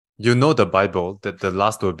You know the Bible that the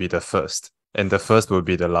last will be the first, and the first will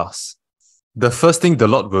be the last. The first thing the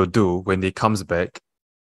Lord will do when he comes back,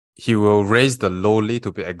 he will raise the lowly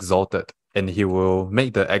to be exalted, and he will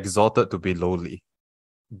make the exalted to be lowly.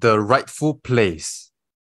 The rightful place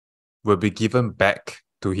will be given back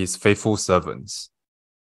to his faithful servants.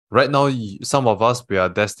 Right now, some of us, we are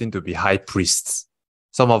destined to be high priests.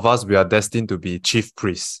 Some of us, we are destined to be chief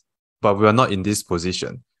priests, but we are not in this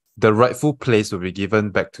position. The rightful place will be given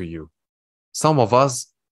back to you. Some of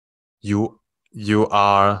us, you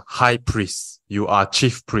are high priests, you are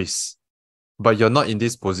chief priests, but you're not in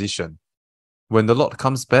this position. When the Lord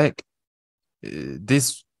comes back,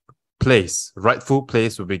 this place, rightful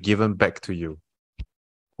place, will be given back to you.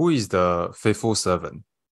 Who is the faithful servant?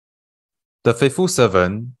 The faithful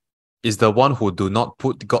servant is the one who do not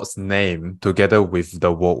put God's name together with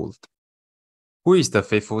the world. Who is the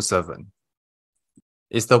faithful servant?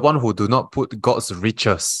 It's the one who do not put God's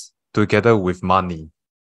riches together with money.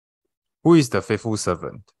 Who is the faithful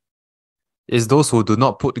servant? It's those who do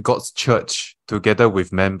not put God's church together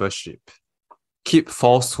with membership. Keep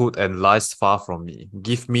falsehood and lies far from me.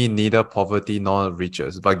 Give me neither poverty nor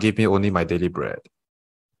riches, but give me only my daily bread.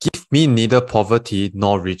 Give me neither poverty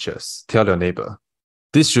nor riches. Tell your neighbor.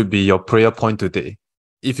 This should be your prayer point today.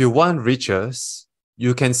 If you want riches,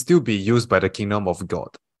 you can still be used by the kingdom of God.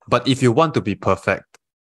 But if you want to be perfect,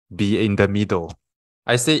 be in the middle.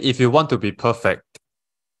 I say if you want to be perfect,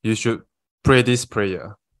 you should pray this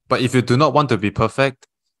prayer. But if you do not want to be perfect,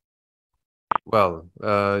 well,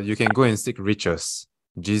 you can go and seek riches.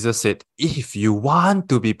 Jesus said, if you want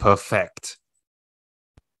to be perfect,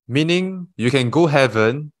 meaning you can go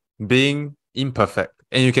heaven being imperfect,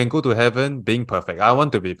 and you can go to heaven being perfect. I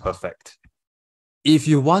want to be perfect. If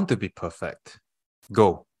you want to be perfect,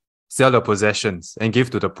 go, sell your possessions and give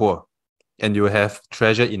to the poor, and you have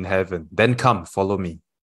treasure in heaven. Then come, follow me.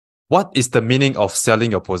 What is the meaning of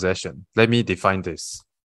selling your possession? Let me define this.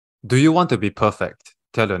 Do you want to be perfect?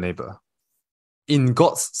 Tell your neighbor. In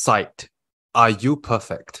God's sight, are you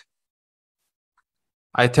perfect?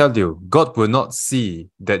 I tell you, God will not see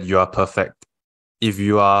that you are perfect if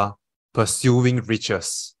you are pursuing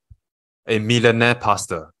riches, a millionaire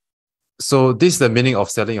pastor. So this is the meaning of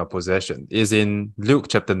selling your possession. Is in Luke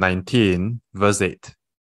chapter 19, verse 8.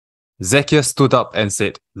 Zacchaeus stood up and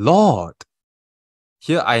said, Lord,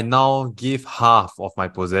 here I now give half of my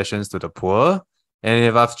possessions to the poor, and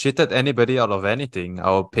if I've cheated anybody out of anything, I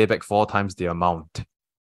will pay back 4 times the amount.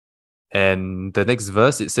 And the next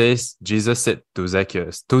verse, it says, Jesus said to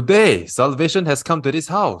Zacchaeus, today salvation has come to this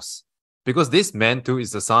house, because this man too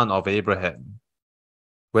is the son of Abraham.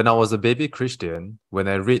 When I was a baby Christian, when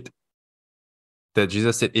I read that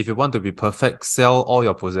Jesus said, if you want to be perfect, sell all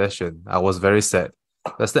your possession, I was very sad.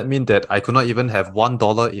 Does that mean that I could not even have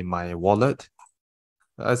 $1 in my wallet?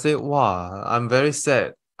 I said, wow, I'm very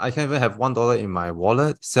sad. I can't even have $1 in my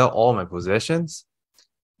wallet, sell all my possessions.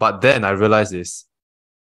 But then I realized this.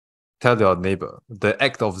 Tell your neighbor, the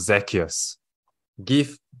act of Zacchaeus,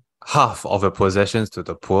 give half of your possessions to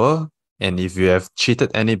the poor, and if you have cheated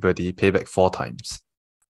anybody, pay back 4 times.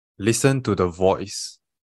 Listen to the voice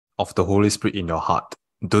of the Holy Spirit in your heart.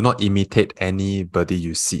 Do not imitate anybody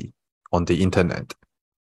you see on the internet.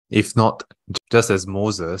 If not, just as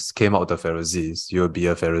Moses came out of the Pharisees, you'll be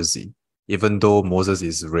a Pharisee, even though Moses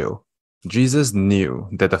is real. Jesus knew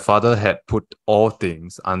that the Father had put all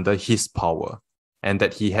things under his power, and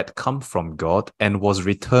that he had come from God and was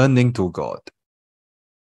returning to God.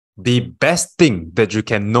 The best thing that you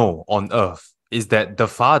can know on earth is that the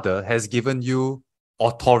Father has given you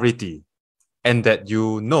authority, and that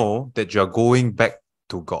you know that you are going back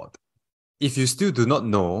to God. If you still do not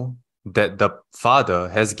know that the Father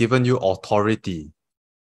has given you authority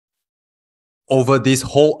over this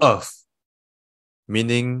whole earth,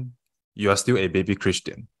 meaning you are still a baby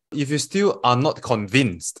Christian. If you still are not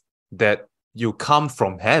convinced that you come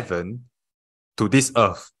from heaven to this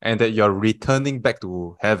earth and that you're returning back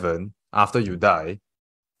to heaven after you die,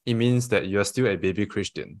 it means that you're still a baby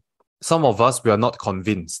Christian. Some of us, we are not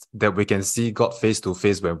convinced that we can see God face to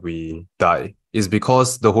face when we die. It's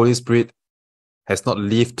because the Holy Spirit has not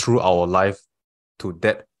lived through our life to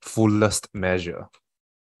that fullest measure.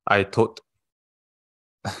 I told,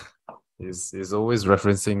 is always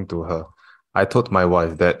referencing to her. I told my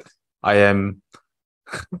wife that I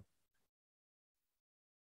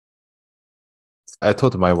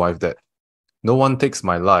told my wife that no one takes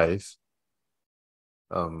my life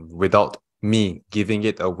without me giving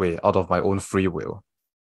it away out of my own free will.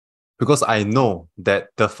 Because I know that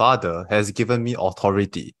the Father has given me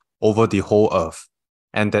authority over the whole earth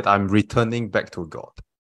and that I'm returning back to God.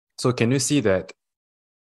 So can you see that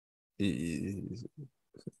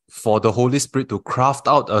for the Holy Spirit to craft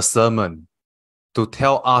out a sermon to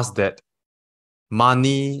tell us that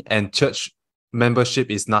money and church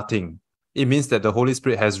membership is nothing. It means that the Holy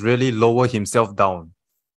Spirit has really lowered himself down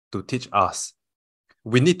to teach us.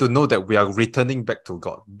 We need to know that we are returning back to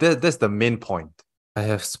God. That's the main point. I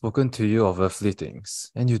have spoken to you of earthly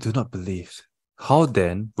things, and you do not believe. How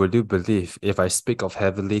then will you believe if I speak of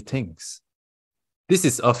heavenly things? This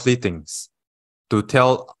is earthly things. To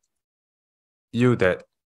tell you that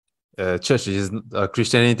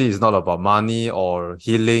Christianity is not about money or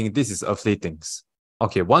healing. This is earthly things.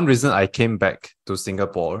 Okay, one reason I came back to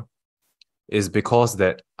Singapore is because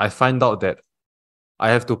that I find out that I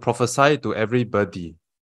have to prophesy to everybody.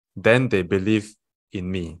 Then they believe in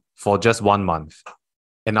me for just 1 month.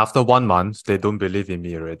 And after 1 month, they don't believe in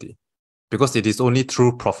me already. Because it is only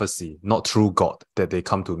through prophecy, not through God, that they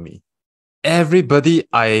come to me. Everybody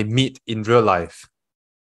I meet in real life,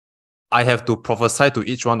 I have to prophesy to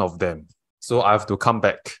each one of them. So I have to come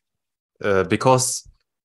back because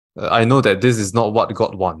I know that this is not what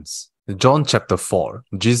God wants. John chapter 4,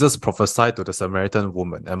 Jesus prophesied to the Samaritan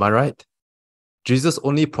woman. Am I right? Jesus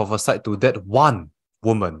only prophesied to that one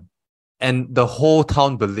woman, and the whole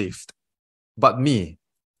town believed. But me,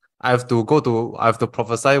 I have to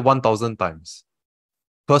prophesy 1,000 times.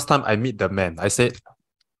 First time I meet the man, I said,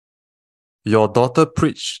 your daughter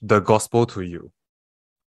preached the gospel to you.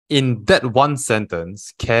 In that one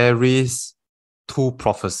sentence carries 2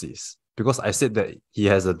 prophecies, because I said that he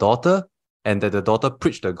has a daughter and that the daughter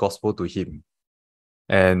preached the gospel to him.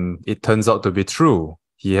 And it turns out to be true.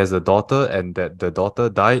 He has a daughter and that the daughter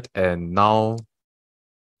died, and now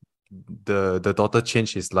the daughter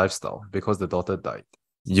changed his lifestyle because the daughter died.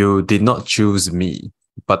 You did not choose me,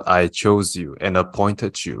 but I chose you and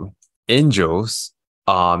appointed you. Angels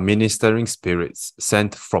are ministering spirits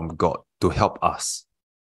sent from God to help us.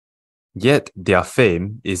 Yet their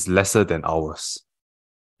fame is lesser than ours.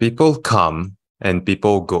 People come and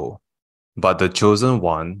people go, but the chosen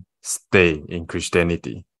one stay in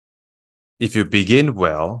Christianity. If you begin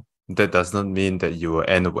well, that does not mean that you will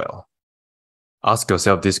end well. Ask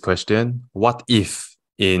yourself this question: what if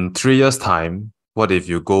in 3 years' time, what if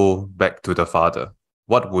you go back to the Father?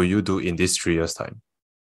 What will you do in these 3 years' time?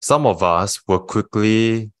 Some of us will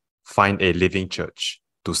quickly find a living church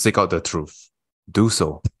to seek out the truth. Do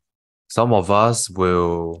so. Some of us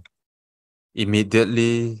will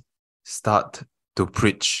immediately start to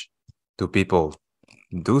preach to people.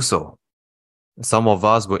 Do so. Some of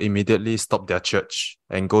us will immediately stop their church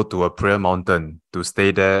and go to a prayer mountain to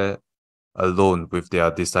stay there alone with their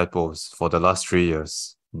disciples for the last 3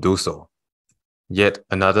 years. Do so. Yet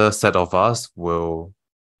another set of us will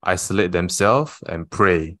isolate themselves and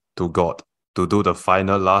pray to God to do the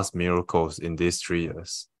final last miracles in these 3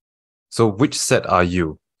 years. So which set are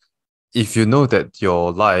you? If you know that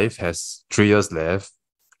your life has 3 years left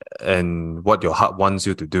and what your heart wants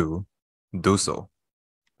you to do, do so.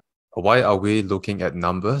 Why are we looking at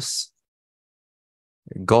numbers?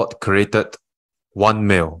 God created 1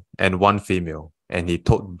 male and 1 female, and he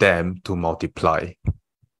told them to multiply.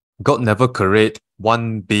 God never created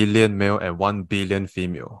 1 billion male and 1 billion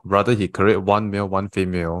female. Rather, he created 1 male, 1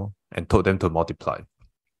 female, and told them to multiply.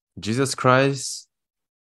 Jesus Christ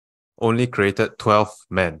only created 12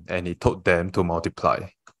 men, and he told them to multiply.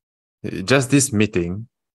 Just this meeting,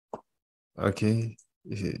 okay,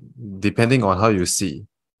 depending on how you see,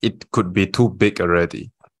 it could be too big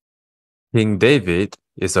already. King David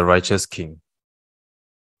is a righteous king,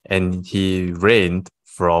 and he reigned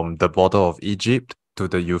from the border of Egypt to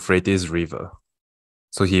the Euphrates River.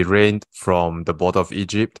 So he reigned from the border of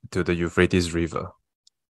Egypt to the Euphrates River.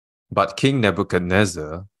 But King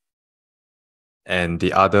Nebuchadnezzar and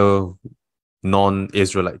the other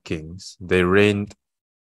non-Israelite kings, they reigned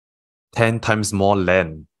 10 times more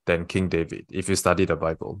land than King David, if you study the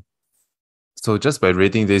Bible. So just by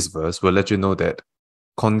reading this verse, we'll let you know that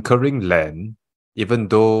conquering land, even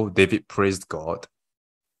though David praised God,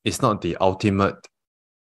 is not the ultimate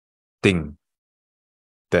thing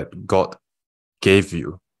that God gave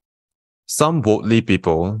you. Some worldly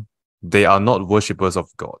people, they are not worshippers of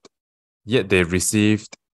God, yet they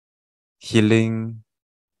received healing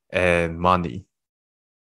and money.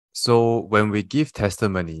 So when we give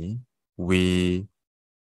testimony, we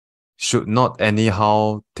should not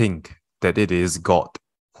anyhow think that it is God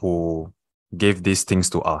who gave these things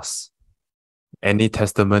to us. Any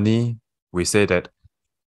testimony, we say that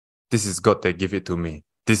this is God that gave it to me.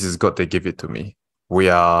 This is God that gave it to me. We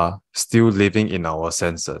are still living in our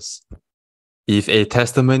senses. If a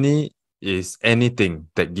testimony is anything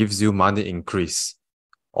that gives you money increase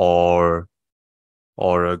or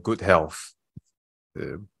a good health,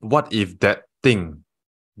 what if that thing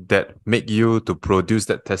that make you to produce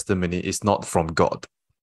that testimony is not from God.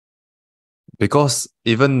 Because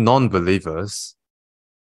even non-believers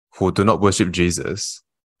who do not worship Jesus,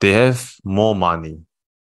 they have more money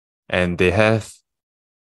and they have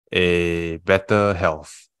a better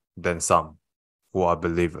health than some who are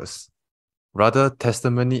believers. Rather,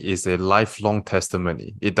 testimony is a lifelong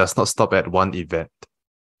testimony. It does not stop at one event.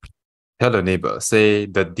 Tell a neighbor, say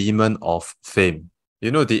the demon of fame.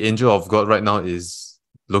 You know, the angel of God right now is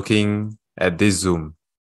looking at this Zoom,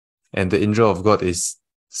 and the angel of God is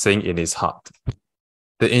saying in his heart,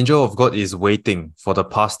 the angel of God is waiting for the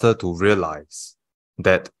pastor to realize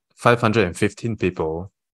that 515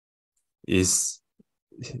 people is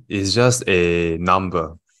just a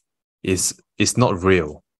number, is not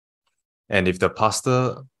real. And if the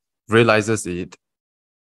pastor realizes it,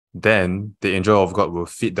 then the angel of God will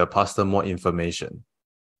feed the pastor more information.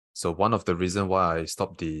 So one of the reasons why I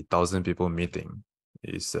stopped the 1,000 people meeting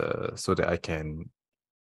is so that I can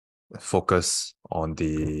focus on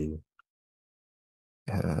the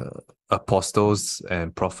apostles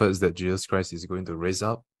and prophets that Jesus Christ is going to raise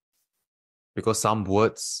up, because some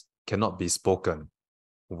words cannot be spoken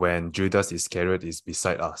when Judas Iscariot is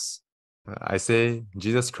beside us. I say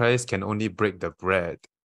Jesus Christ can only break the bread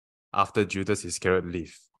after Judas Iscariot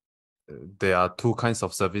leave. There are two kinds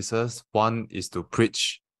of services. One is to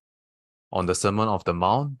preach on the Sermon of the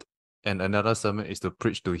Mount, and another sermon is to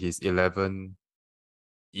preach to his 11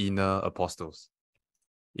 inner apostles.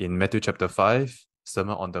 In Matthew chapter 5,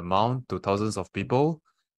 Sermon on the Mount to thousands of people,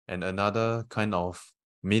 and another kind of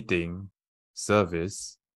meeting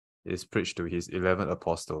service is preached to his 11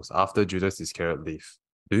 apostles after Judas Iscariot leave.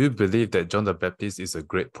 Do you believe that John the Baptist is a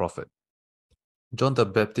great prophet? John the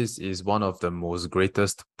Baptist is one of the most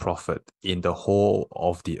greatest prophet in the whole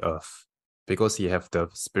of the earth, because he have the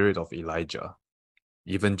spirit of Elijah.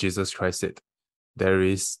 Even Jesus Christ said, there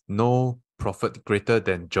is no prophet greater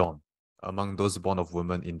than John among those born of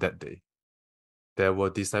women in that day. There were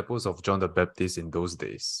disciples of John the Baptist in those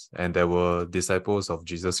days, and there were disciples of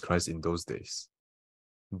Jesus Christ in those days.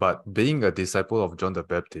 But being a disciple of John the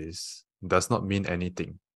Baptist does not mean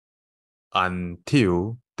anything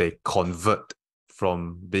until they convert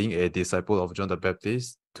from being a disciple of John the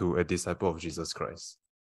Baptist to a disciple of Jesus Christ.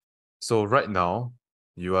 So right now,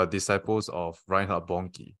 you are disciples of Reinhard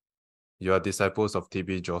Bonnke. You are disciples of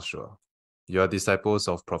TB Joshua. You are disciples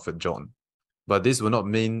of Prophet John. But this will not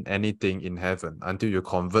mean anything in heaven until you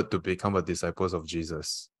convert to become a disciples of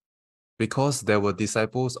Jesus. Because there were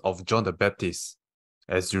disciples of John the Baptist,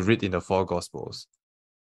 as you read in the 4 Gospels.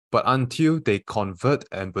 But until they convert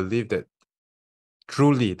and believe that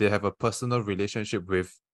truly they have a personal relationship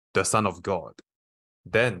with the Son of God,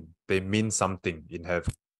 then they mean something in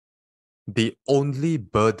heaven. The only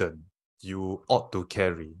burden you ought to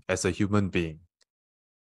carry as a human being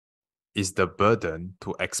is the burden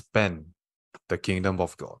to expand the kingdom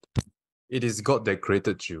of God. It is God that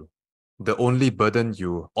created you. The only burden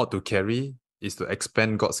you ought to carry is to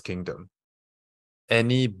expand God's kingdom.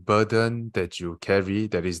 Any burden that you carry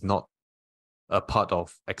that is not a part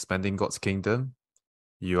of expanding God's kingdom,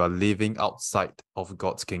 you are living outside of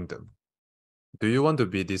God's kingdom. Do you want to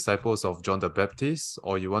be disciples of John the Baptist,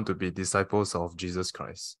 or you want to be disciples of Jesus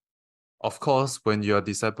Christ? Of course, when you are a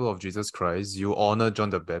disciple of Jesus Christ, you honor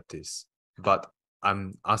John the Baptist. But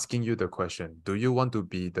I'm asking you the question, do you want to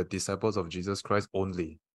be the disciples of Jesus Christ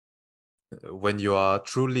only? When you are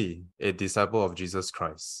truly a disciple of Jesus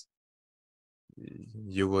Christ,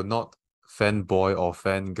 you will not fanboy or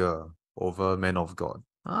fangirl over men of God.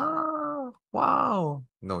 Ah, wow.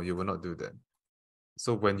 No, you will not do that.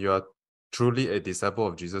 So when you are truly a disciple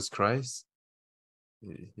of Jesus Christ,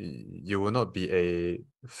 you will not be a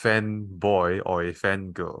fanboy or a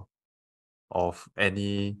fangirl of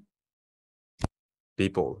any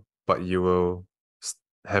people, but you will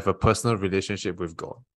have a personal relationship with God.